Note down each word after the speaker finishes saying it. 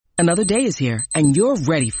Another day is here, and you're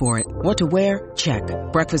ready for it. What to wear? Check.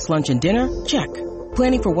 Breakfast, lunch, and dinner? Check.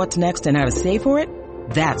 Planning for what's next and how to save for it?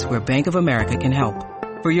 That's where Bank of America can help.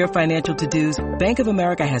 For your financial to-dos, Bank of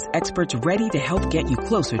America has experts ready to help get you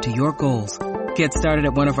closer to your goals. Get started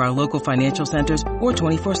at one of our local financial centers or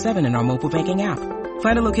 24/7 in our mobile banking app.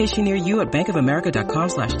 Find a location near you at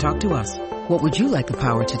bankofamerica.com/talktous. What would you like the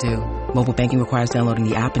power to do? Mobile banking requires downloading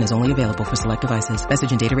the app and is only available for select devices.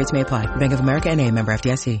 Message and data rates may apply. Bank of America N.A., member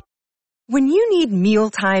FDIC. When you need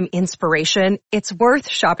mealtime inspiration, it's worth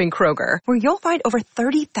shopping Kroger, where you'll find over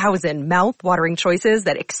 30,000 mouth-watering choices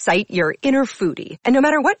that excite your inner foodie. And no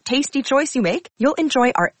matter what tasty choice you make, you'll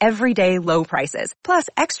enjoy our everyday low prices, plus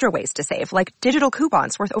extra ways to save, like digital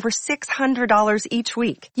coupons worth over $600 each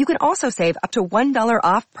week. You can also save up to $1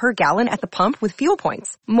 off per gallon at the pump with fuel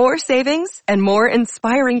points. More savings and more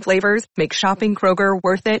inspiring flavors make shopping Kroger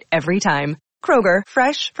worth it every time. Kroger,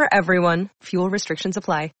 fresh for everyone. Fuel restrictions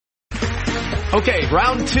apply. Okay,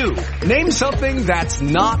 round two. Name something that's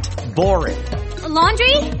not boring. A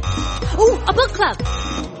laundry? Ooh, a book club.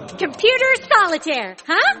 Computer solitaire,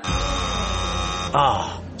 huh?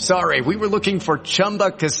 Ah, sorry, we were looking for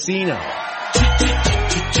Chumba Casino.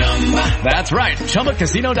 That's right,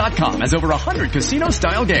 ChumbaCasino.com has over 100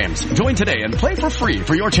 casino-style games. Join today and play for free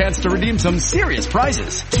for your chance to redeem some serious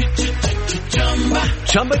prizes.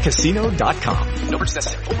 ChumbaCasino.com. No purchase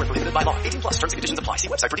necessary. Void where prohibited by law. 18+. Terms and conditions apply. See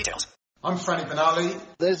website for details. I'm Frank Benali.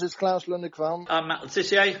 This is Klaus Lundekvam. I'm Matt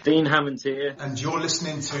Letitia. Dean Hammond here. And you're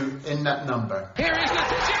listening to In That Number. Here is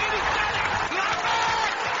Letitia and he's done it!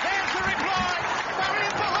 Lambert! There's the reply!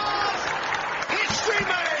 Marion Pahars! History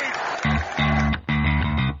made!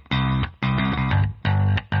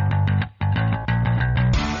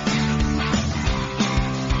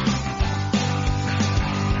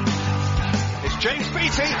 It's James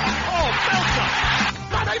Beattie. Oh, Belter!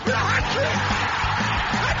 Mane for a hat-trick!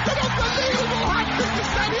 That's an unbelievable hat-trick to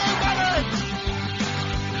Sadio Mane!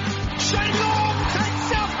 Shane Long takes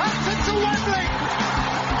Southampton to Wembley!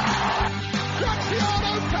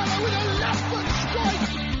 Graziano Pella with a left foot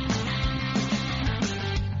strike!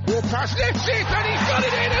 Walker sniffs it and he's got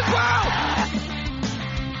it in as well!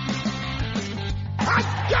 And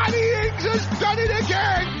Danny Ings has done it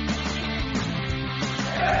again!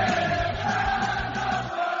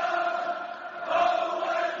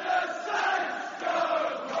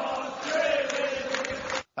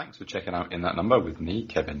 Thanks for checking out In That Number with me,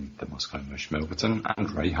 Kevin, the Moscow Mush Milverton,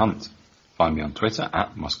 and Ray Hunt. Find me on Twitter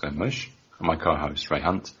at Moscow Mush, and my co-host Ray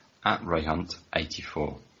Hunt at Ray Hunt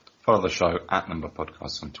 84. Follow the show at Number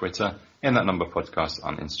Podcast on Twitter, In That Number Podcast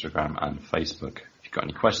on Instagram and Facebook. If you've got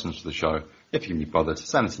any questions for the show, if you can be bothered,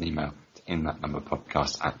 send us an email to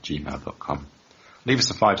inthatnumberpodcast@gmail.com. Leave us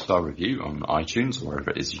a 5-star review on iTunes or wherever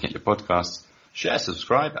it is you get your podcasts. Share,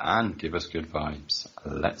 subscribe, and give us good vibes.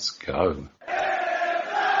 Let's go.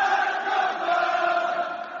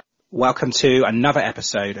 Welcome to another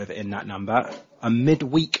episode of In That Number, a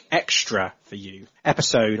midweek extra for you.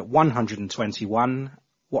 Episode 121.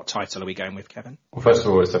 What title are we going with, Kevin? Well, first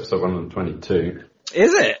of all, it's episode 122.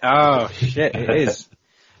 Is it? Oh, shit, it is.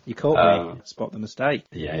 You caught me. Spot the mistake.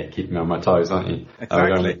 Yeah, you're keeping me on my toes, aren't you? Exactly.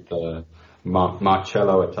 I'm going with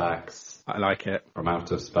Marcello Attacks. I like it. From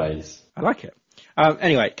Outer Space. I like it.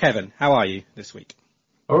 Anyway, Kevin, how are you this week?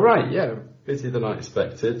 All right, yeah. Busier than I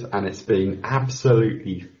expected, and it's been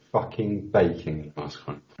absolutely fucking baking in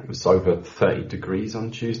Moscow. It was over 30 degrees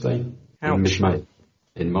on Tuesday. Ouch. In mid-May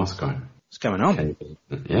in Moscow. What's going on?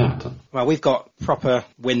 Yeah. Well, we've got proper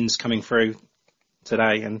winds coming through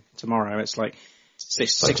today and tomorrow. It's like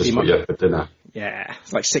 60 miles. For dinner. Yeah,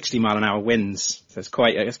 it's like 60 mile an hour winds. So it's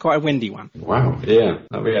quite a windy one. Wow, yeah.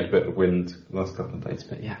 We had a bit of wind the last couple of days,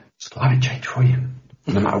 but yeah, it's climate change for you.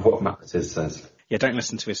 No matter what Matt says. Yeah, don't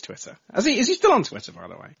listen to his Twitter. Is he still on Twitter, by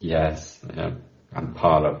the way? Yes, yeah. And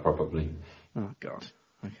Parler, probably. Oh, God.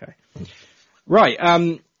 Okay. Right,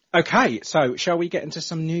 okay, so shall we get into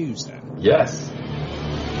some news then? Yes.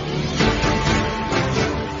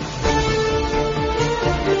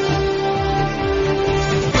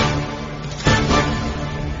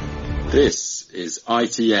 This is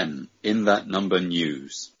ITN In That Number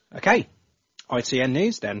News. Okay, ITN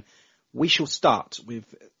News then. We shall start with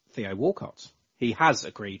Theo Walcott. He has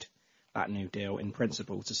agreed that new deal in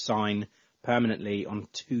principle to sign permanently on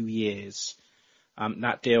 2 years.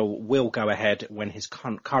 That deal will go ahead when his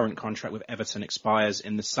current contract with Everton expires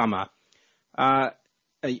in the summer. Are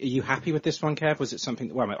you happy with this one, Kev? Was it something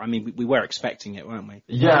that, we were expecting it, weren't we?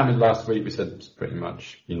 Yeah, last week we said it's pretty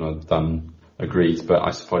much, done Agreed, but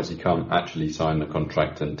I suppose he can't actually sign the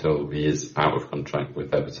contract until he is out of contract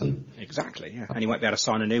with Everton. Exactly, yeah. And he won't be able to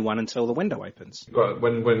sign a new one until the window opens.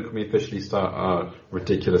 When can we officially start our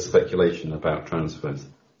ridiculous speculation about transfers?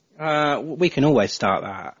 We can always start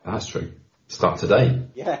that. That's true. Start today.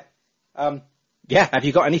 Yeah. Have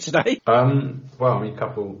you got any today? A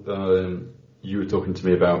couple. You were talking to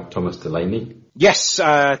me about Thomas Delaney. Yes,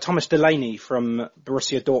 Thomas Delaney from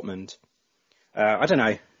Borussia Dortmund. I don't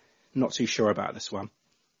know. Not too sure about this one.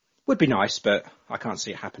 Would be nice, but I can't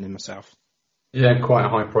see it happening myself. Yeah, quite a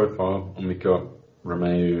high profile. And we got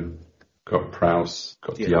Romeu, got Prowse,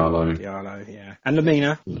 got Diallo. Diallo, yeah. And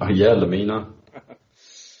Lamina. Oh, yeah, Lamina.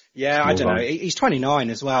 Yeah, I don't know. He's 29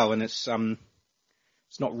 as well, and it's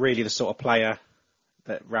not really the sort of player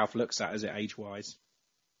that Ralph looks at, is it, age-wise?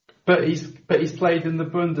 But he's played in the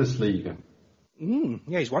Bundesliga.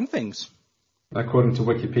 Yeah, he's won things. According to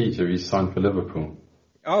Wikipedia, he's signed for Liverpool.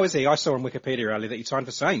 Oh, is he? I saw on Wikipedia earlier that he signed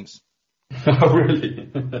for Saints. Oh, really?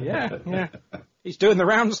 Yeah. He's doing the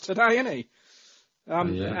rounds today, isn't he?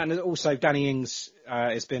 And also Danny Ings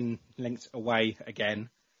has been linked away again.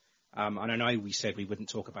 And I know we said we wouldn't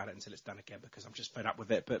talk about it until it's done again because I'm just fed up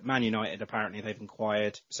with it. But Man United, apparently, they've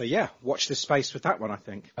inquired. So, yeah, watch this space with that one, I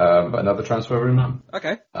think. Another transfer rumour.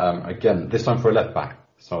 Okay. Again, this time for a left back.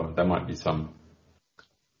 So there might be some...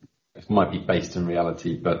 It might be based in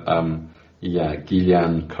reality, but...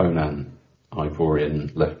 Gillian Conan,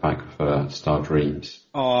 Ivorian left back for Star Dreams.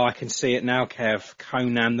 Oh, I can see it now, Kev.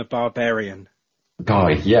 Conan the Barbarian.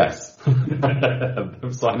 Guy, yes.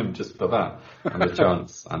 I've signed him just for that. And the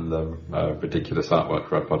chance and the ridiculous artwork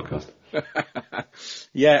for our podcast.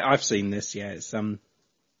 Yeah, I've seen this, yeah. It's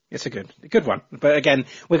a good one. But again,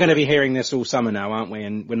 we're going to be hearing this all summer now, aren't we?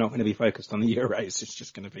 And we're not going to be focused on the Euros. It's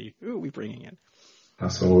just going to be, who are we bringing in?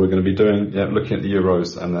 That's all we're going to be doing, looking at the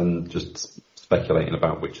Euros and then just speculating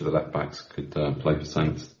about which of the left-backs could play for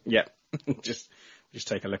Saints. Yeah, just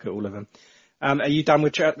take a look at all of them. Are you done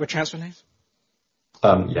with transfer news?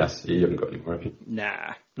 Yes, you haven't got any more, have you?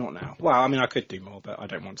 Nah, not now. Well, I mean, I could do more, but I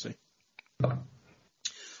don't want to.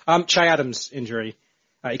 No. Che Adams' injury.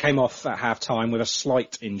 He came off at half-time with a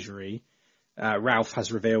slight injury. Ralph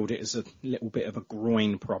has revealed it as a little bit of a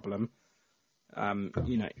groin problem.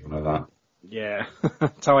 You know that. Yeah,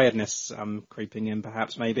 tiredness creeping in,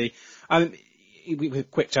 perhaps, maybe. With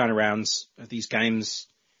quick turnarounds of these games,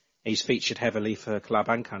 he's featured heavily for club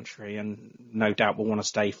and country, and no doubt will want to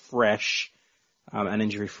stay fresh and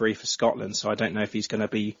injury-free for Scotland. So I don't know if he's going to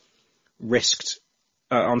be risked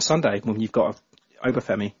on Sunday when you've got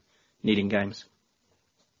Obafemi needing games.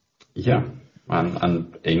 Yeah,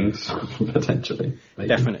 and Ings potentially.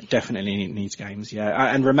 Definitely needs games. Yeah,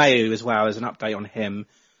 and Romeu as well. As an update on him.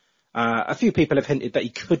 A few people have hinted that he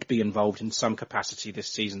could be involved in some capacity this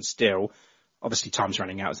season still. Obviously, time's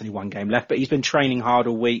running out. There's only one game left, but he's been training hard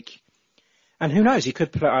all week. And who knows? He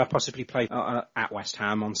could possibly play at West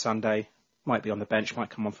Ham on Sunday. Might be on the bench.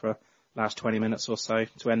 Might come on for the last 20 minutes or so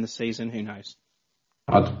to end the season. Who knows?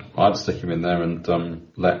 I'd stick him in there and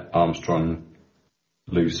let Armstrong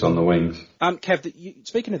loose on the wings. Kev,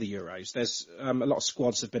 speaking of the Euros, there's a lot of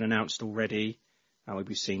squads have been announced already.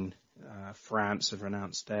 We've seen France have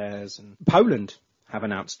announced theirs, and Poland have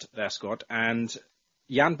announced their squad, and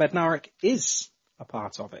Jan Bednarek is a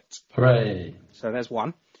part of it. Hooray! So there's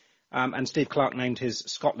one. And Steve Clarke named his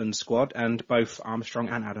Scotland squad, and both Armstrong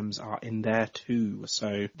and Adams are in there too.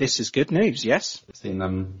 So this is good news, yes? Seeing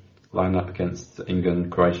them line up against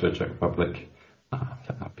England, Croatia, Czech Republic, I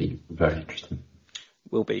think that'd be very interesting.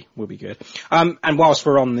 Will be good. And whilst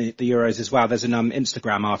we're on the Euros as well, there's an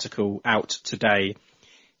Instagram article out today.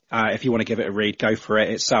 If you want to give it a read, go for it.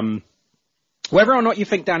 It's whether or not you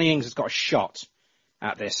think Danny Ings has got a shot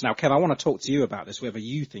at this. Now, Kev, I want to talk to you about this, whether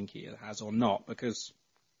you think he has or not, because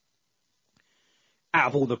out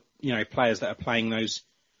of all the players that are playing those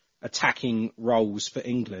attacking roles for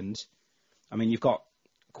England, I mean, you've got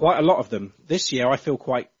quite a lot of them this year. I feel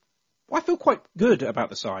quite good about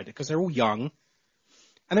the side because they're all young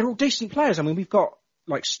and they're all decent players. I mean, we've got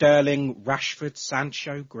like Sterling, Rashford,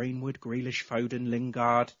 Sancho, Greenwood, Grealish, Foden,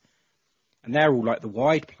 Lingard, and they're all like the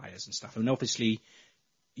wide players and stuff. And obviously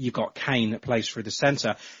you've got Kane that plays through the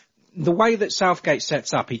centre. The way that Southgate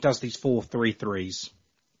sets up, he does these 4-3-3s.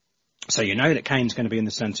 So you know that Kane's going to be in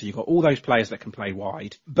the centre. You've got all those players that can play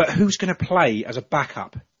wide. But who's going to play as a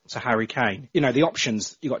backup to Harry Kane? You know, the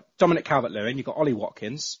options, you've got Dominic Calvert-Lewin, you've got Ollie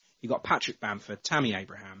Watkins, you've got Patrick Bamford, Tammy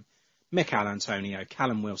Abraham, Mikel Antonio,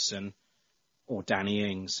 Callum Wilson, or Danny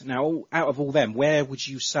Ings. Now, out of all them, where would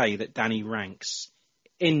you say that Danny ranks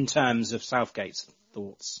in terms of Southgate's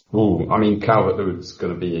thoughts? I mean, Calvert-Lewin's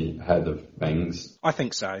going to be ahead of Ings. I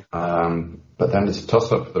think so. But then it's a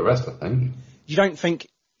toss-up for the rest, I think. You don't think...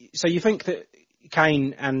 So you think that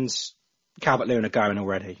Kane and Calvert-Lewin are going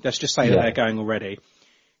already? Let's just say that they're going already.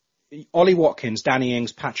 Ollie Watkins, Danny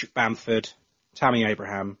Ings, Patrick Bamford, Tammy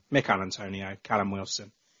Abraham, Mikel Antonio, Callum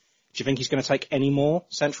Wilson. Do you think he's going to take any more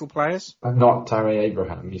central players? Not Tammy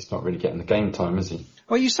Abraham. He's not really getting the game time, is he?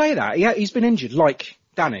 Well, you say that. He's been injured, like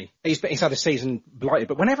Danny. He's had a season blighted,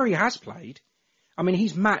 but whenever he has played, I mean,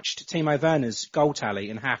 he's matched Timo Werner's goal tally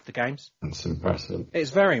in half the games. That's impressive.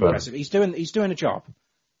 It's very impressive. He's doing a job.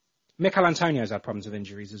 Mikel Antonio's had problems with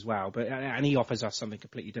injuries as well, and he offers us something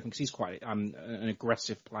completely different because he's quite an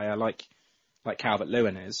aggressive player, like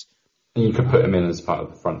Calvert-Lewin is. And you could put him in as part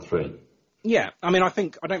of the front three. Yeah, I mean, I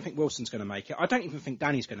don't think Wilson's going to make it. I don't even think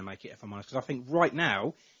Danny's going to make it, if I'm honest, because I think right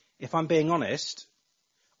now, if I'm being honest,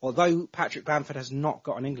 although Patrick Bamford has not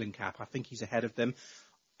got an England cap, I think he's ahead of them.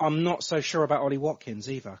 I'm not so sure about Ollie Watkins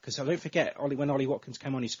either, because I don't forget when Ollie Watkins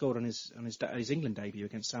came on, he scored on his England debut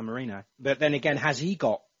against San Marino. But then again, has he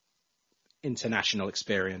got international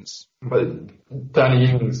experience? But Danny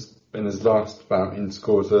Ings, in his last bout,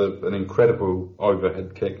 scored an incredible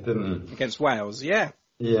overhead kick, didn't he? Against Wales, yeah.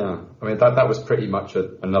 Yeah, I mean, that was pretty much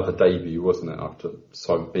another debut, wasn't it, after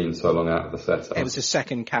being so long out of the setup? It was his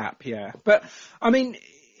second cap, yeah. But, I mean,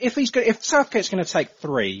 if Southgate's going to take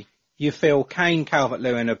three, you feel Kane,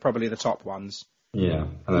 Calvert-Lewin are probably the top ones. Yeah,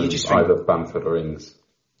 and then either Bamford or Ings.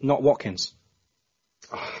 Not Watkins.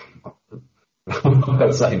 I'm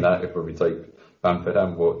not saying that, if we take Bamford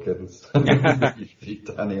and Watkins.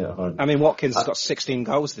 Danny at home. I mean, Watkins has got 16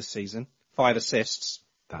 goals this season, 5 assists.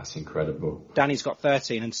 That's incredible. Danny's got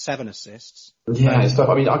 13 and 7 assists. Yeah, it's tough.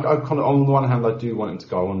 I mean, I kind of, on the one hand, I do want him to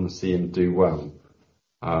go. I want to see him do well,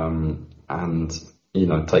 and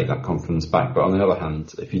take that confidence back. But on the other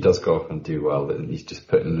hand, if he does go off and do well, then he's just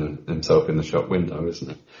putting himself in the shop window,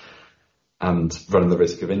 isn't he? And running the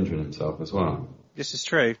risk of injuring himself as well. This is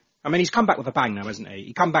true. I mean, he's come back with a bang now, hasn't he?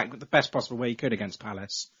 He come back with the best possible way he could against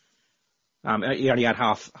Palace. He only had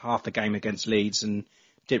half the game against Leeds and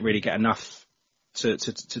didn't really get enough to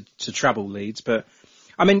treble Leeds. But,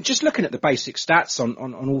 I mean, just looking at the basic stats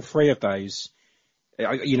on all three of those,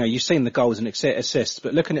 you've seen the goals and assists,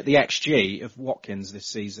 but looking at the XG of Watkins this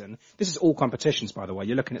season, this is all competitions, by the way,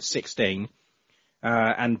 you're looking at 16,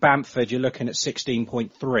 and Bamford, you're looking at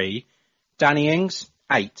 16.3, Danny Ings,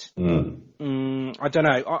 8. I don't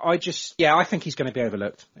know. I think he's going to be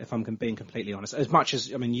overlooked, if I'm being completely honest. As much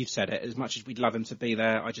as, I mean, you've said it, as much as we'd love him to be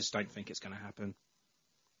there, I just don't think it's going to happen.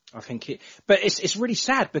 But it's really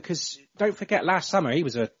sad because don't forget last summer he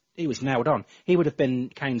was nailed on. He would have been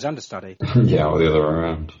Kane's understudy. Yeah, or the other way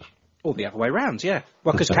around. Or the other way around, yeah.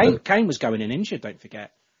 Well, because Kane was going in injured, don't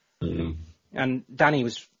forget. Yeah. And Danny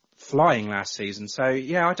was flying last season, so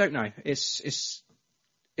yeah, I don't know. It's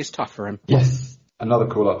tough for him. Yes. Another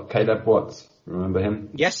call up, Caleb Watts. Remember him?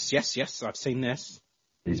 Yes. I've seen this.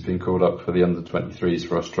 He's been called up for the under-23s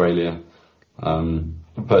for Australia.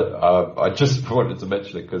 But I just wanted to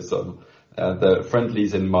mention it because the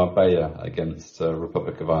friendlies in Marbella against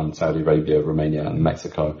Republic of Ireland, Saudi Arabia, Romania and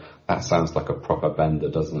Mexico, that sounds like a proper bender,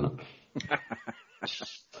 doesn't it?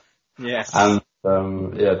 Yes. And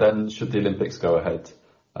then should the Olympics go ahead,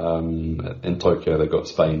 in Tokyo they've got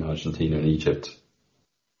Spain, Argentina and Egypt.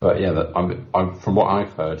 But yeah, I'm from what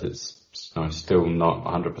I've heard, it's still not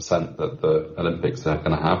 100% that the Olympics are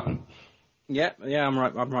going to happen. Yeah, I'm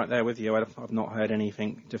right there with you. I've not heard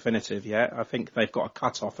anything definitive yet. I think they've got a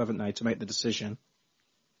cut-off, haven't they, to make the decision.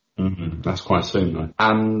 Mm-hmm. That's quite soon, though.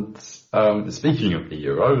 And speaking of the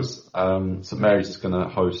Euros, St Mary's is going to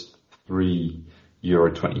host 3 Euro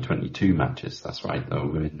 2022 matches. That's right, the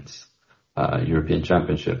Women's European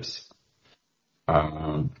Championships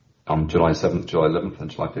on July 7th, July 11th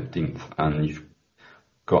and July 15th. And you've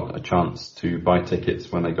got a chance to buy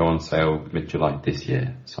tickets when they go on sale mid-July this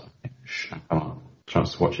year. So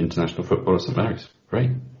chance to watch international football at St Mary's.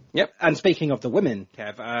 Great. Yep, and speaking of the women,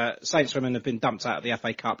 Kev, Saints women have been dumped out of the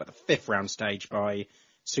FA Cup at the 5th round stage by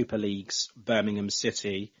Super League's Birmingham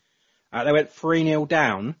City. They went 3-0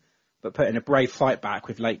 down, but put in a brave fight back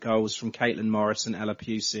with late goals from Caitlin Morris and Ella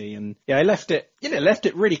Pusey. And yeah, they left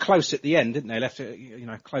it really close at the end, didn't they? Left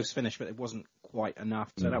it, close finish, but it wasn't quite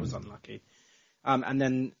enough, so that was unlucky. And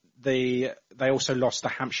then they also lost the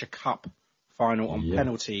Hampshire Cup final on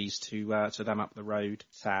penalties to them up the road.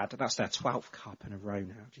 Sad. That's their 12th cup in a row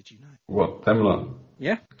now. Did you know? What, them lot?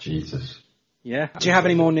 Yeah. Jesus. Yeah. Do you have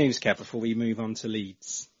any more news, Kev, before we move on to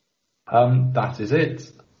Leeds? That is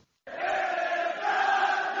it.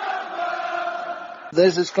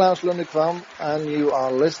 This is Klaus Lundekvam, and you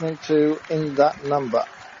are listening to In That Number.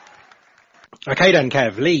 Okay then,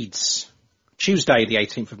 Kev. Leeds. Tuesday, the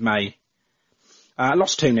 18th of May.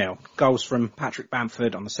 Lost 2-0. Goals from Patrick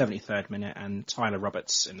Bamford on the 73rd minute and Tyler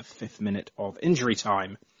Roberts in the 5th minute of injury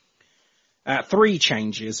time. 3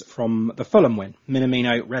 changes from the Fulham win.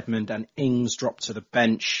 Minamino, Redmond and Ings dropped to the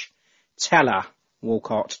bench. Teller,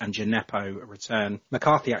 Walcott and Gineppo return.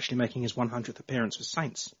 McCarthy actually making his 100th appearance for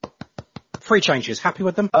Saints. 3 changes. Happy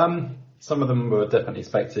with them? Some of them were definitely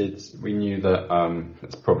expected. We knew that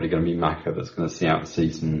it's probably going to be Maka that's going to see out the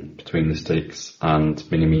season between the sticks, and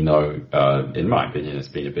Minamino, in my opinion, has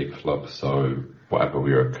been a big flop. So whatever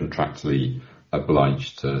we were contractually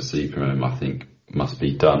obliged to see from him, I think must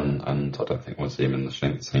be done, and I don't think we'll see him in the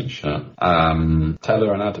Saints shirt.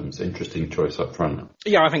 Teller and Adams, interesting choice up front.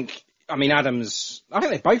 Yeah, Adams, I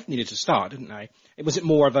think they both needed to start, didn't they? Was it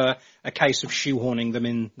more of a case of shoehorning them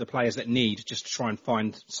in the players that need, just to try and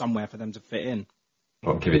find somewhere for them to fit in?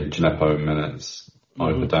 Well, giving Gineppo minutes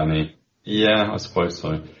over Danny. Yeah, I suppose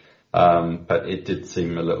so. But it did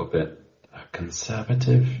seem a little bit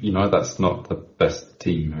conservative. That's not the best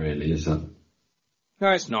team, really, is it? No,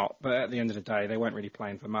 it's not. But at the end of the day, they weren't really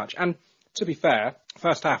playing for much. And to be fair,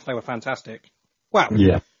 first half, they were fantastic. Wow.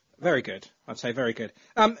 Yeah. Very good. I'd say very good.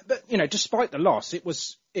 But, despite the loss, it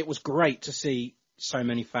was great to see so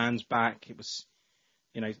many fans back. It was,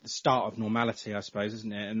 the start of normality, I suppose,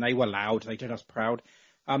 isn't it? And they were loud. They did us proud.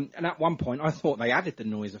 And at one point, I thought they added the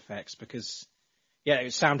noise effects because,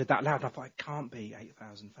 it sounded that loud. And I thought, it can't be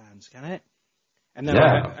 8,000 fans, can it? And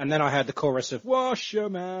then, I heard the chorus of "Wash your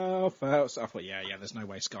mouth out." So I thought, there's no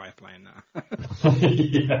way Sky are playing that.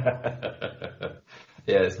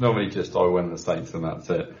 It's normally just when the Saints and that's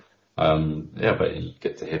it. But you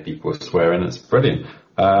get to hear people swearing. It's brilliant.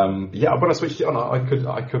 When I switched it on, I was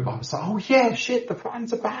like, oh yeah, shit, the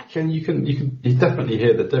fans are back, and you definitely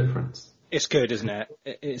hear the difference. It's good, isn't it?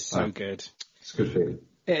 It is so good. It's a good feeling.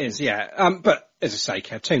 It is, yeah. But as I say,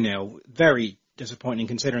 Kev, 2-0, very disappointing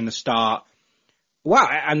considering the start. Wow,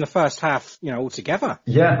 and the first half, altogether.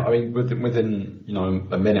 Yeah, within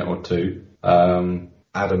a minute or two,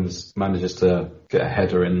 Adams manages to get a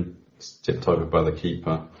header in, tipped over by the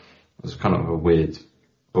keeper. It was kind of a weird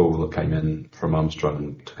ball that came in from Armstrong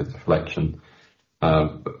and took a deflection.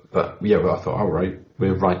 But I thought, all right,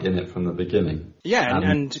 we're right in it from the beginning. Yeah,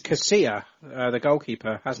 and Casilla, the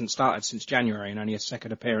goalkeeper, hasn't started since January and only his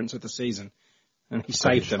second appearance of the season. And he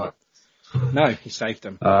saved them. No, he saved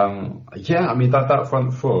them. That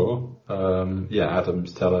front four,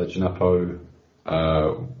 Adams, Teller, Gineppo,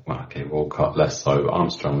 Walcott less so.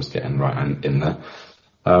 Armstrong was getting right in there.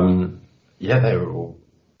 They were all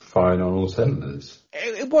firing on all cylinders.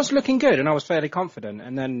 It was looking good, and I was fairly confident.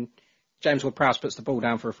 And then James Ward-Prowse puts the ball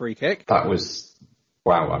down for a free kick. That was,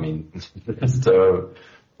 just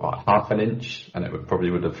half an inch, and it probably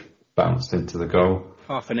would have bounced into the goal.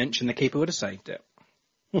 Half an inch, and the keeper would have saved it.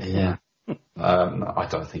 Yeah. I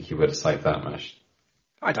don't think he would have saved that much.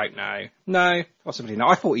 I don't know. No, possibly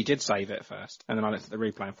not. I thought he did save it first, and then I looked at the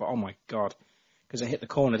replay and thought, oh my God, because it hit the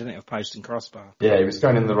corner, didn't it, of post and crossbar? Yeah, he was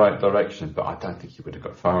going in the right direction, but I don't think he would have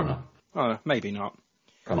got far enough. Oh, maybe not.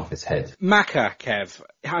 Gone off his head. Maka, Kev,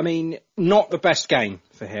 not the best game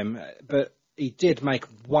for him, but he did make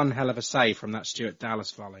one hell of a save from that Stuart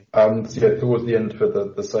Dallas volley. Towards the end for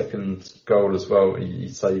the second goal as well, he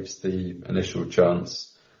saves the initial chance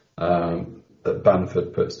that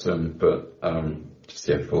Bamford puts to him, but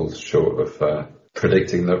falls short of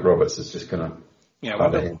predicting that Roberts is just going to... Yeah,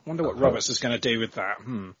 wonder what Roberts is going to do with that.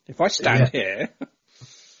 If I stand here...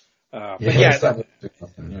 But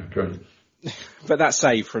that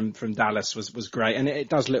save from Dallas was great, and it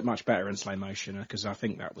does look much better in slow motion, because I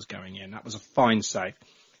think that was going in. That was a fine save.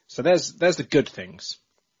 So there's the good things.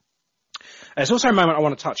 There's also a moment I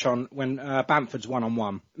want to touch on when Bamford's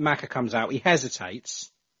one-on-one. Maka comes out, he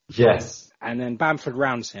hesitates. Yes. And then Bamford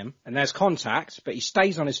rounds him, and there's contact, but he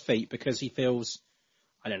stays on his feet because he feels,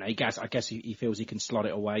 I don't know, I guess he feels he can slot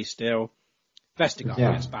it away still. Vestergaard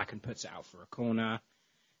gets back and puts it out for a corner.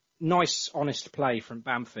 Nice, honest play from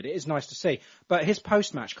Bamford. It is nice to see. But his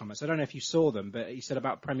post-match comments, I don't know if you saw them, but he said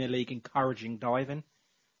about Premier League encouraging diving.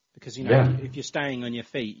 Because, if you're staying on your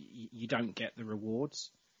feet, you don't get the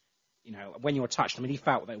rewards. When you're touched, he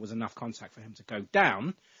felt there was enough contact for him to go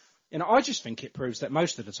down. I just think it proves that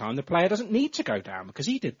most of the time the player doesn't need to go down because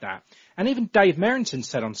he did that. And even Dave Merrington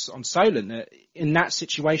said on Solent that in that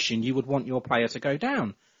situation you would want your player to go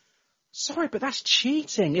down. Sorry, but that's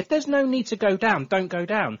cheating. If there's no need to go down, don't go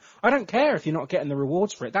down. I don't care if you're not getting the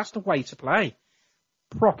rewards for it. That's the way to play.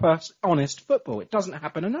 Proper, honest football. It doesn't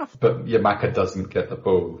happen enough. But Yamaka doesn't get the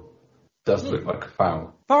ball. Does look like a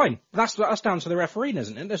foul. Fine. That's down to the referee,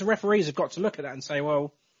 isn't it? There's referees have got to look at that and say,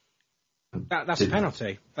 well, that's a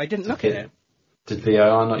penalty. They didn't look at it. Did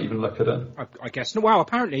VAR not even look at it? I guess. Well,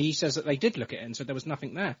 apparently he says that they did look at it and said there was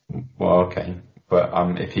nothing there. Well, okay. But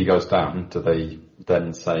if he goes down, do they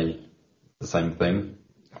then say the same thing?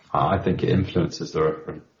 I think it influences the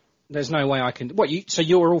referee. There's no way I can... So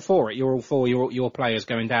you're all for it? You're all for your players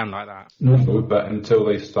going down like that? No, but until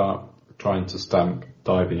they start trying to stamp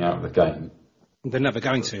diving out of the game... They're never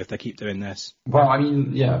going to if they keep doing this. Well, I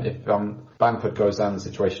mean, yeah, if Bamford goes down in a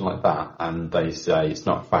situation like that and they say it's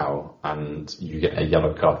not foul and you get a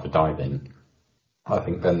yellow card for diving, I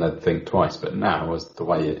think then they'd think twice. But now, as the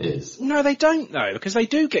way it is... No, they don't, though, because they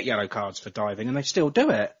do get yellow cards for diving and they still do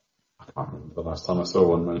it. I can't remember the last time I saw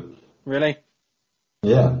one, mate. Really?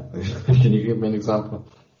 Yeah. Can you give me an example?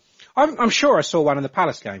 I'm sure I saw one in the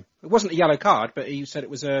Palace game. It wasn't a yellow card, but he said it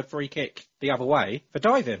was a free kick the other way for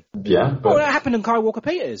diving. Yeah, but... Well, that happened in Kai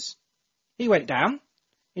Walker-Peters. He went down.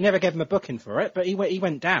 He never gave him a booking for it, but he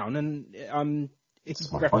went down, and the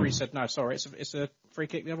referee said, no, sorry, it's a free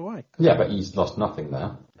kick the other way. Yeah, but he's lost nothing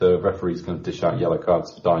there. The referee's going to dish out yellow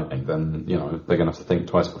cards for diving, then, they're going to have to think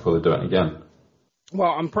twice before they do it again. Well,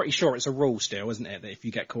 I'm pretty sure it's a rule still, isn't it, that if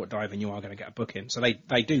you get caught diving, you are going to get a booking. So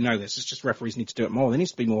they do know this. It's just referees need to do it more. There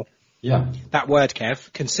needs to be more. Yeah. That word,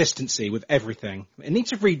 Kev, consistency with everything. It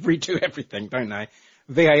needs to redo everything, don't they?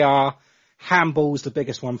 VAR, handball's the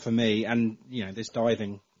biggest one for me, and, this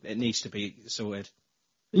diving, it needs to be sorted.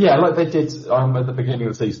 Yeah, like they did at the beginning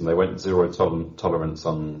of the season, they went zero tolerance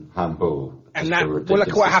on handball. And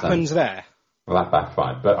look what happens there. Well, that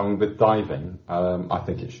backfired. But with diving, I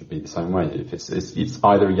think it should be the same way. If it's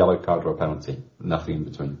either a yellow card or a penalty, nothing in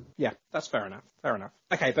between. Yeah, that's fair enough.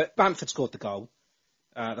 Okay, but Bamford scored the goal,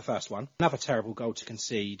 the first one. Another terrible goal to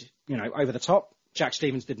concede, over the top. Jack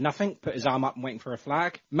Stephens did nothing, put his arm up and waiting for a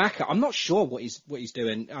flag. Maka, I'm not sure what he's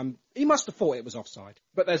doing. He must have thought it was offside.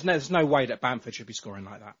 But there's no way that Bamford should be scoring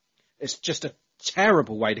like that. It's just a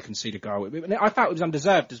terrible way to concede a goal. I felt it was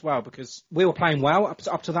undeserved as well because we were playing well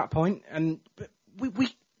up to that point, and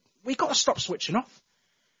we got to stop switching off.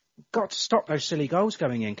 Got to stop those silly goals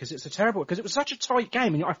going in because it was such a tight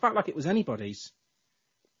game, and I felt like it was anybody's,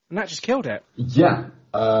 and that just killed it. Yeah,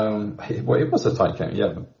 it was a tight game.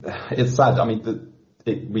 Yeah, it's sad. I mean,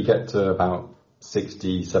 we get to about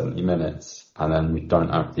 60, 70 minutes, and then we don't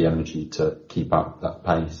have the energy to keep up that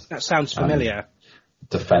pace. That sounds familiar.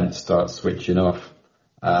 Defence starts switching off,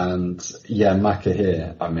 and yeah, Maka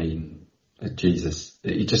here. I mean, Jesus,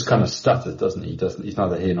 he just kind of stutters, doesn't he? He's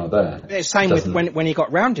neither here nor there. It's the same with when he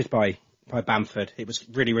got rounded by Bamford. He was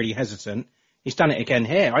really, really hesitant. He's done it again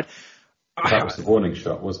here. That was the warning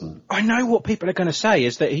shot, wasn't it? I know what people are going to say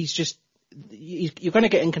is that you're going to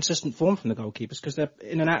get inconsistent form from the goalkeepers because they're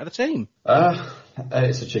in and out of the team.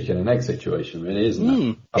 It's a chicken and egg situation, really, isn't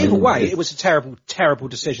it? Either way, it was a terrible, terrible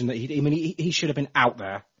decision that he should have been out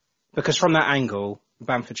there because from that angle,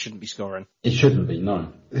 Bamford shouldn't be scoring. He shouldn't be,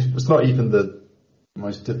 no. It was not even the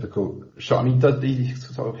most difficult shot. I mean, he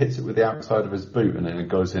sort of hits it with the outside of his boot and then it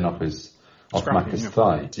goes in off Maka's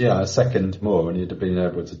thigh. Yeah, a second more and he'd have been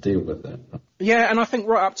able to deal with it. Yeah, and I think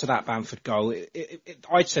right up to that Bamford goal,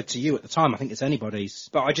 I'd said to you at the time, I think it's anybody's.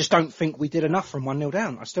 But I just don't think we did enough from 1-0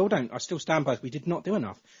 down. I still don't. I still stand by it. We did not do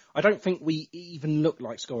enough. I don't think we even looked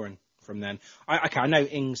like scoring from then. I know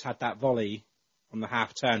Ings had that volley on the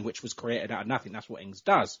half turn, which was created out of nothing. That's what Ings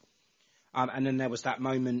does. And then there was that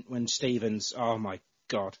moment when Stephens, oh my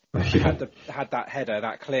God, had that header,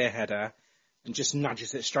 that clear header, and just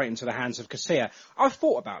nudges it straight into the hands of Casilla. I've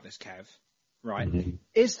thought about this, Kev. Right. Mm-hmm.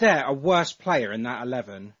 Is there a worse player in that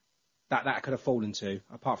 11 that could have fallen to,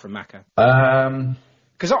 apart from Maka?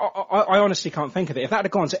 Because I honestly can't think of it. If that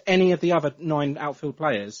had gone to any of the other 9 outfield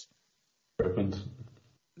players, Redmond,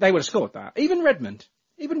 they would have scored that. Even Redmond,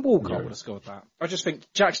 even Walcott would have scored that. I just think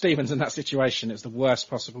Jack Stephens in that situation is the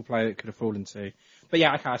worst possible player it could have fallen to. But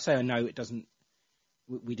yeah, okay, I say I know it doesn't.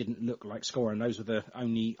 We didn't look like scoring. Those were the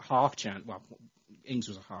only half chance. Well, Ings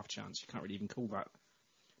was a half chance. You can't really even call that.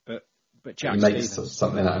 But Jack Stephens makes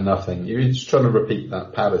something out of nothing. You're just trying to repeat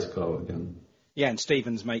that Palace goal again. Yeah, and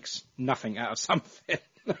Stephens makes nothing out of something.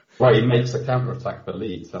 Well, he makes a counter-attack for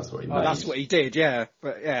Leeds. That's what he made. That's what he did, yeah.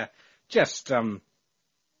 But yeah, just, oh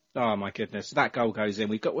my goodness, that goal goes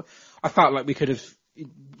in. I felt like we could have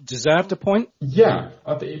deserved a point. Yeah,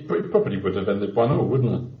 I think it probably would have ended 1-0,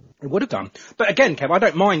 wouldn't it? It would have done. But again, Kev, I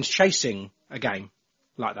don't mind chasing a game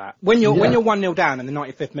like that. When you're 1-0 down in the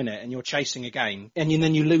 95th minute and you're chasing a game and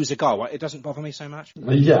then you lose a goal, it doesn't bother me so much.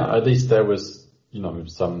 Yeah, at least there was,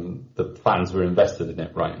 the fans were invested in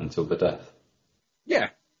it right until the death. Yeah.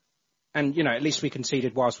 And, at least we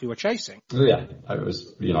conceded whilst we were chasing. Yeah, it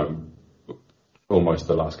was, almost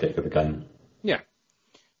the last kick of the game. Yeah.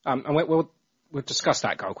 And we'll we'll discuss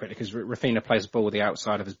that goal quickly because Raphinha plays the ball with the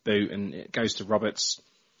outside of his boot and it goes to Roberts.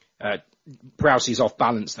 Prowsey's off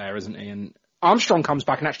balance there, isn't he? And Armstrong comes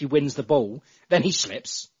back and actually wins the ball. Then he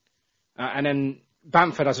slips. And then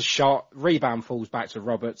Bamford has a shot, rebound falls back to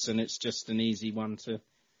Roberts, and it's just an easy one to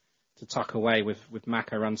tuck away with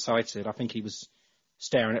Mako unsighted. I think he was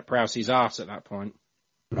staring at Prowsey's arse at that point.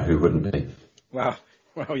 Who wouldn't be? Well,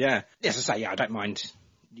 yeah. Yes, I say, yeah, I don't mind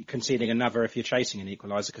conceding another if you're chasing an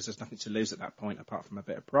equaliser because there's nothing to lose at that point apart from a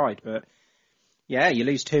bit of pride. But, yeah, you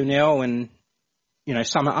lose 2-0 and,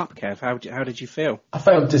 sum it up, Kev. How did you feel? I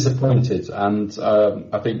felt disappointed, and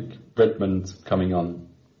I think Redmond coming on,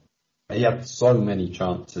 he had so many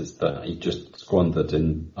chances that he just squandered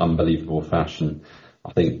in unbelievable fashion.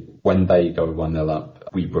 I think when they go 1-0 up,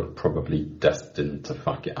 we were probably destined to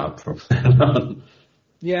fuck it up from then on.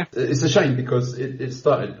 Yeah. It's a shame because it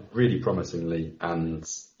started really promisingly and,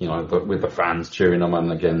 with the fans cheering them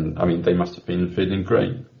on again, I mean, they must have been feeling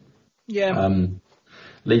great. Yeah.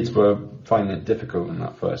 Leeds were finding it difficult in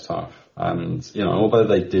that first half. And, although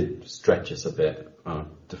they did stretch us a bit, our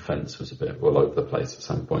defence was a bit all over the place at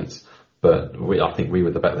some points. But I think we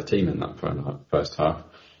were the better team in that first half.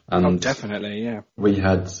 And definitely, yeah. We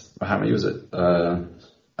had, how many was it?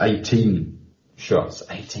 18 shots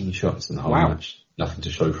in the whole match. Nothing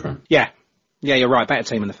to show for him. Yeah, you're right. Better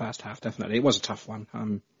team in the first half, definitely. It was a tough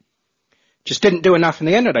one. Just didn't do enough in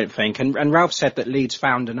the end, I don't think. And Ralph said that Leeds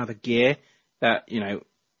found another gear that,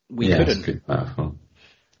 we couldn't. It's a good metaphor.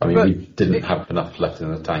 I mean, we didn't have enough left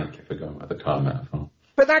in the tank if we're going with the car metaphor.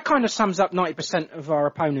 But that kind of sums up 90% of our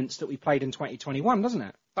opponents that we played in 2021, doesn't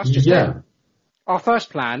it? That's just it. Our first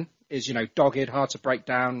plan is, dogged, hard to break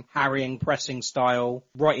down, harrying, pressing style,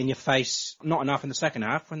 right in your face, not enough in the second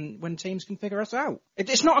half when teams can figure us out.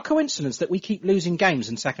 It's not a coincidence that we keep losing games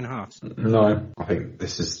in second halves. No, I think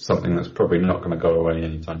this is something that's probably not going to go away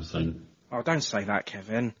anytime soon. Oh, don't say that,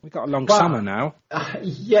 Kevin. We've got a long summer now.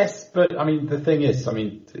 Yes, but I mean, the thing is,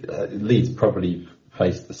 Leeds probably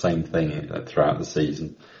faced the same thing throughout the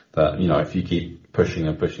season. That, if you keep pushing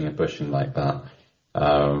and pushing and pushing like that,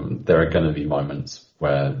 there are going to be moments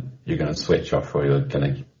where you're going to switch off or you're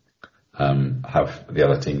going to have the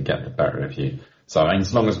other team get the better of you. So,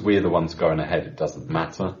 as long as we're the ones going ahead, it doesn't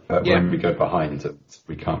matter. But when we go behind,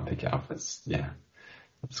 we can't pick it up.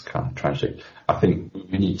 It's kind of tragic. I think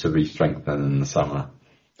we need to re-strengthen in the summer.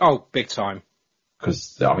 Oh, big time.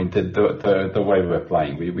 Because, the way we're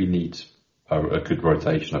playing, we need a good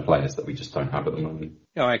rotation of players that we just don't have at the moment.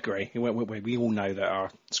 Yeah, I agree. We all know that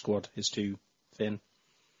our squad is too thin.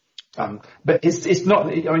 But it's not.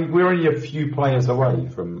 I mean, we're only a few players away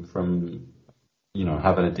from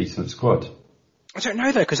having a decent squad. I don't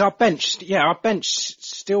know though, because our bench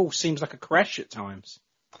still seems like a crash at times.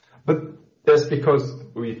 But that's because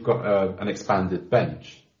we've got an expanded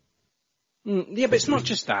bench. Yeah, but it's not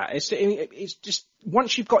just that. It's just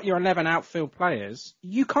once you've got your 11 outfield players,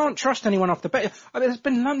 you can't trust anyone off the bench. There's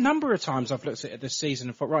been a number of times I've looked at it this season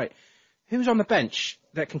and thought, right, who's on the bench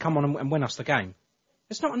that can come on and win us the game?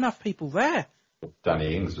 There's not enough people there.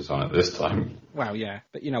 Danny Ings was on it this time. Well, yeah,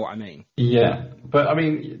 but you know what I mean. Yeah, but I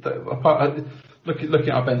mean, looking at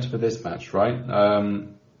our bench for this match, right?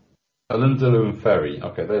 Alundulu and Ferry,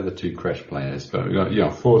 okay, they're the two crash players, but we've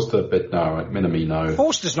got, Forster, Bednarek, Minamino.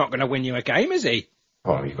 Forster's not going to win you a game, is he?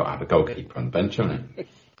 Oh, you've got to have a goalkeeper on the bench, haven't you?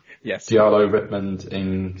 Yes. Diallo, Redmond,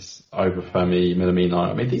 Ings, Obafemi, Minamino.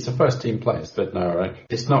 I mean, these are first team players, Bednarek.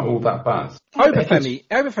 It's not all that bad.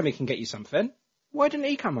 Obafemi can get you something. Why didn't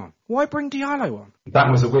he come on? Why bring Diallo on?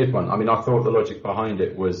 That was a weird one. I mean, I thought the logic behind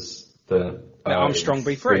it was the Armstrong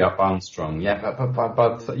be free. Up Armstrong, yeah,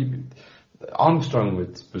 but Armstrong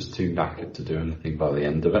was too knackered to do anything by the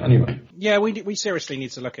end of it anyway. Yeah, we seriously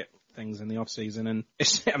need to look at things in the off-season, and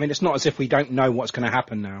it's not as if we don't know what's going to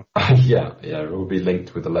happen now. Yeah, we'll be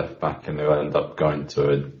linked with the left back and they'll end up going to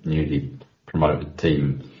a newly promoted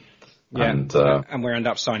team. Yeah, and we'll end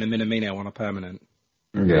up signing Minamino on a permanent.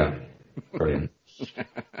 Yeah, brilliant.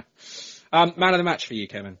 Man of the match for you,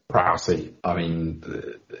 Kevin? Prowsey. I mean,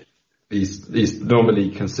 he's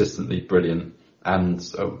normally consistently brilliant. And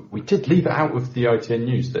we did leave it out with the ITN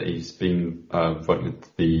news that he's been voted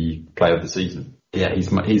the player of the season. Yeah,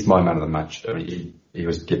 he's my man of the match. I mean, he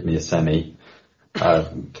was giving me a semi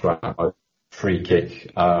throughout my free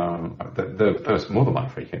kick. There was more than my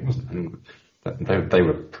free kick, wasn't it? They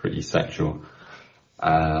were pretty sexual.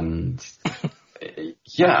 And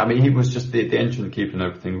yeah, I mean, he was just the engine keeping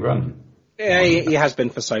everything running. Yeah, he has been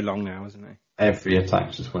for so long now, hasn't he? Every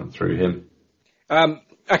attack just went through him.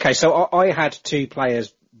 Okay, so I had two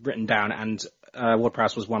players written down, and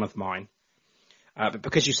Ward-Prowse was one of mine. But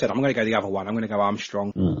because you said I'm going to go the other one, I'm going to go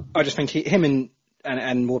Armstrong. I just think him and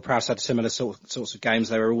and Ward Prowse had similar sorts of games.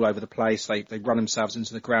 They were all over the place. They run themselves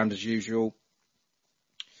into the ground as usual.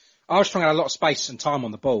 Armstrong had a lot of space and time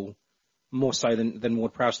on the ball, more so than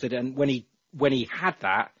Ward Prowse did. And when he had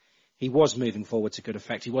that, he was moving forward to good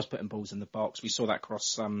effect. He was putting balls in the box. We saw that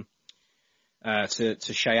cross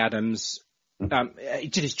to Shea Adams. He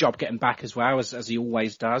did his job getting back as well, as he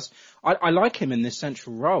always does. I like him in this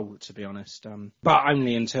central role, to be honest, but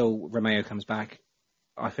only until Romeo comes back.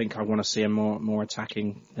 I think I want to see him more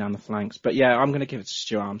attacking down the flanks. But yeah, I'm going to give it to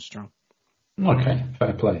Stuart Armstrong. Okay,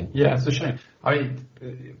 fair play. Yeah, it's a shame. I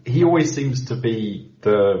mean, he always seems to be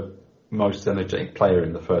the most energetic player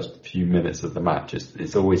in the first few minutes of the match.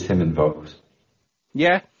 It's always him involved.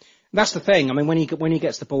 Yeah, that's the thing. I mean, when he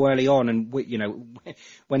gets the ball early on, and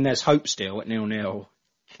when there's hope still at 0-0,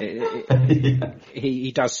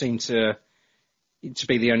 he does seem to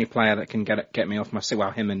be the only player that can get me off my seat.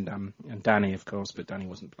 Well, him and Danny, of course, but Danny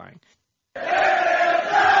wasn't playing.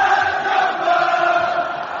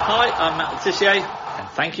 Hi, I'm Matt Le Tissier, and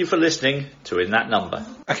thank you for listening to In That Number.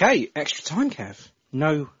 Okay, extra time, Kev.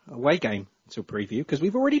 No away game to preview because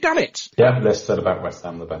we've already done it. Yeah, less said about West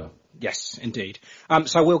Ham, the better. Yes, indeed.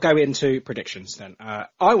 So we'll go into predictions then.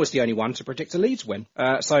 I was the only one to predict a Leeds win,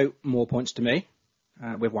 so more points to me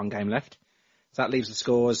with one game left. So that leaves the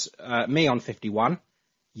scores, me on 51,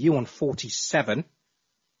 you on 47,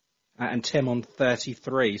 and Tim on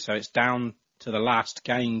 33. So it's down to the last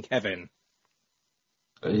game, Kevin.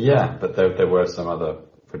 Yeah, but there were some other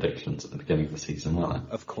predictions at the beginning of the season, weren't there?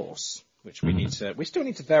 Of course, which we still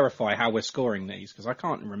need to verify how we're scoring these, because I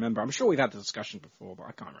can't remember. I'm sure we've had the discussion before, but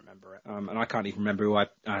I can't remember it. And I can't even remember who I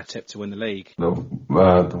tipped to win the league.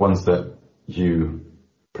 The ones that you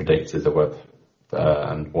predicted are worth,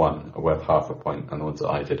 and won are worth half a point, and the ones that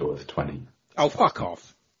I did are worth 20. Oh, fuck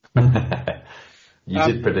off. You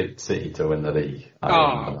did predict City to win the league.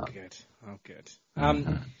 Good. Oh, good.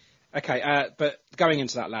 Okay, but going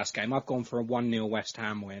into that last game, I've gone for a 1-0 West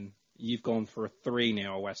Ham win. You've gone for a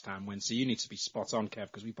 3-0 West Ham win, so you need to be spot on, Kev,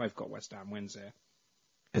 because we both got West Ham wins here.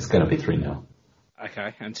 It's going to be 3-0.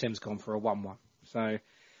 Okay, and Tim's gone for a 1-1. So,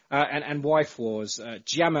 and Wife Wars,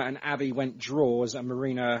 Gemma and Abby went draws, and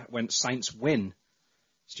Marina went Saints win,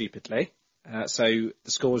 stupidly. So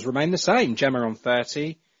the scores remain the same. Gemma on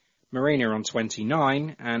 30, Marina on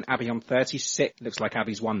 29, and Abby on 36. Looks like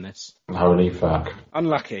Abby's won this. Holy fuck.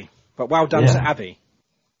 Unlucky, but well done to Abby.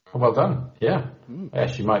 Well done, yeah. Yeah,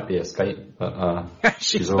 she might be a skate, but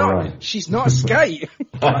she's all not, right. She's not a skate.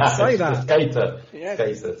 I say that. A skater. Yeah,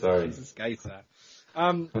 skater, sorry. She's a skater.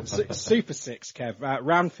 Super 6, Kev.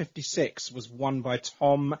 Round 56 was won by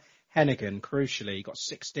Tom Hennigan, crucially. He got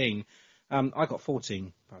 16. I got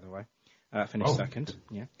 14, by the way. Finished second.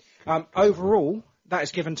 Yeah. Overall, that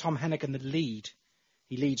has given Tom Hennigan the lead.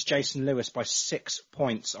 He leads Jason Lewis by 6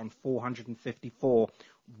 points on 454.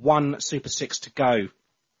 1 Super 6 to go.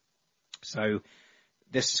 So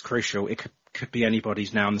this is crucial. It could be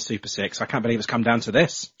anybody's now in the Super 6. I can't believe it's come down to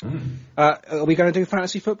this. Are we going to do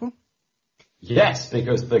fantasy football? Yes,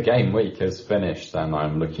 because the game week has finished and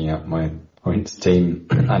I'm looking at my points team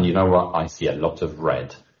and you know what? I see a lot of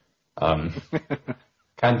red.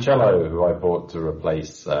 Cancelo, who I bought to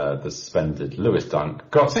replace the suspended Lewis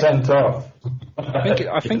Dunk, got sent off. I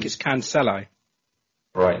think it's Cancelo.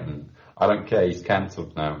 Brighton. I don't care. He's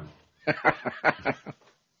cancelled now.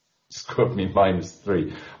 Scored me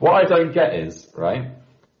 -3. What I don't get is, right,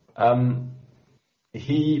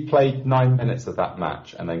 he played 9 minutes of that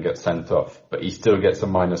match and then gets sent off, but he still gets a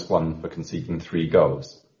 -1 for conceding 3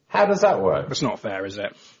 goals. How does that work? It's not fair, is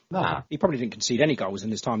it? Nah. He probably didn't concede any goals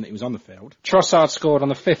in his time that he was on the field. Trossard scored on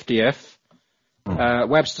the 50th.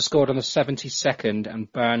 Webster scored on the 72nd and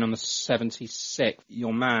Byrne on the 76th.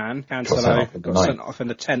 Your man, Cancelo, got sent off in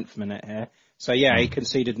the 10th minute here. So yeah, he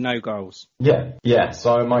conceded no goals. Yeah.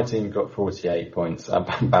 So my team got 48 points.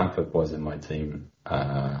 Bamford was in my team.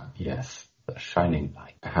 Yes, the shining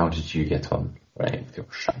light. How did you get on? Right, with your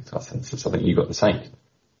shite senses. I think you got the same.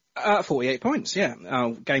 48 points. Yeah.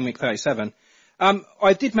 Game week 37.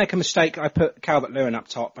 I did make a mistake. I put Calvert-Lewin up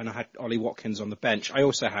top and I had Ollie Watkins on the bench. I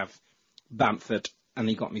also have Bamford and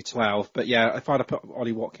he got me 12. But yeah, if I'd have put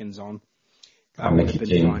Ollie Watkins on, that would have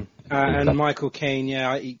been fine. And Michael Keane,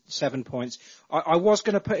 yeah, 7 points. I was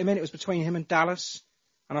going to put him in. It was between him and Dallas.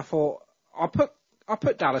 And I thought, I'll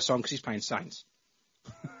put Dallas on because he's playing Saints.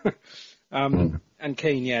 And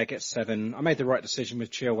Keane, yeah, gets 7. I made the right decision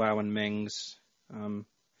with Chilwell and Mings.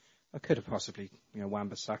 I could have possibly,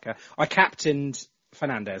 Wan-Bissaka. I captained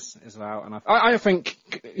Fernandes as well. And I think,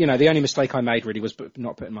 the only mistake I made really was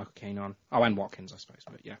not putting Michael Keane on. Oh, and Watkins, I suppose,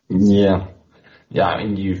 but yeah. Yeah, I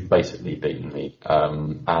mean, you've basically beaten me.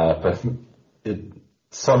 But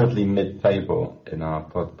solidly mid-table in our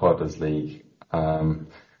Podders League.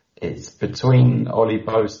 It's between Ollie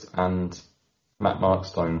Post and Matt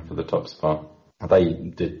Markstone for the top spot. They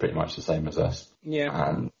did pretty much the same as us. Yeah.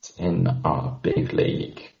 And in our big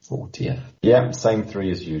league, 40th. Yeah, same three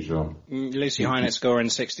as usual. Lucy Hynett scoring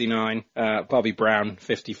 69, Bobby Brown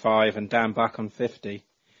 55, and Dan Buck on 50.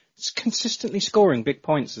 It's consistently scoring big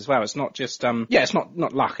points as well. It's not just, it's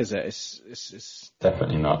not luck, is it? It's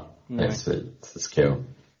definitely not. No. It's a skill.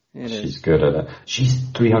 She's good at it. She's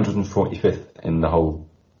 345th in the whole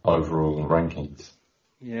overall rankings.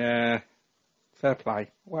 Yeah. Fair play.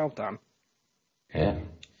 Well done. Yeah.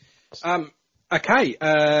 Okay.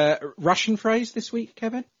 Russian phrase this week,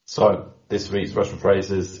 Kevin? So, this week's Russian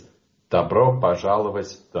phrase is Добро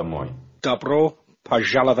пожаловать домой. Добро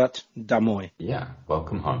пожаловать домой. Yeah,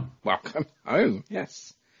 welcome home. Welcome home,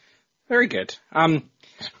 yes. Very good.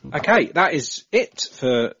 Okay, that is it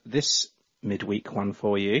for this midweek one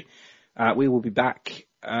for you. We will be back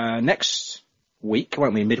next week,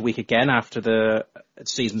 won't we? Midweek again after the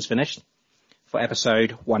season's finished for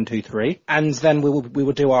episode 123. And then we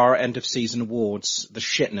will do our end of season awards, the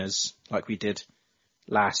Shitners, like we did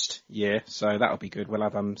last year. So that'll be good. We'll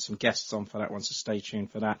have some guests on for that one, so stay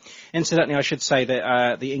tuned for that. Incidentally, I should say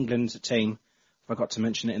that the England team, forgot to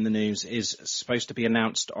mention it in the news, is supposed to be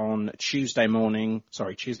announced on Tuesday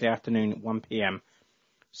afternoon at 1 p.m.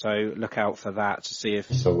 So look out for that to see if...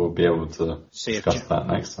 So we'll be able to discuss that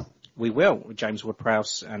next time. We will, with James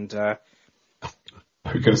Ward-Prowse and...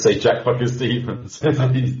 We're going to say Jack Bucker-Stevens.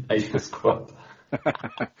 He's eighth the squad.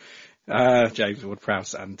 James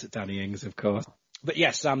Ward-Prowse and Danny Ings, of course. But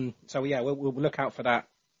yes, we'll look out for that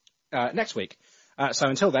next week. So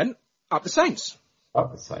until then, up the Saints.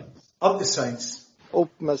 Up the Saints. Up the Saints. Up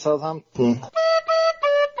med Southampton.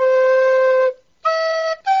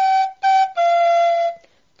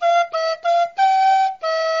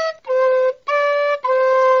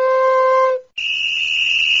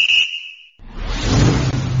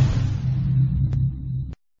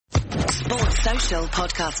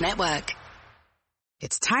 Podcast Network.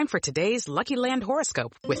 It's time for today's Lucky Land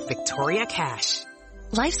horoscope with Victoria Cash.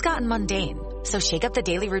 Life's gotten mundane, so shake up the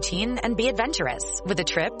daily routine and be adventurous with a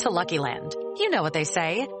trip to Lucky Land. You know what they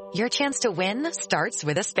say, your chance to win starts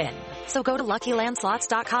with a spin. So go to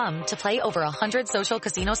LuckyLandSlots.com to play over 100 social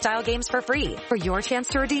casino-style games for free for your chance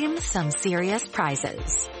to redeem some serious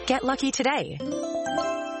prizes. Get lucky today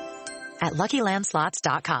at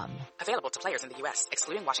LuckyLandSlots.com. Available to players in the U.S.,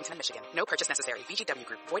 excluding Washington and Michigan. No purchase necessary. VGW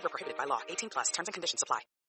Group. Void where prohibited by law. 18+. Terms and conditions apply.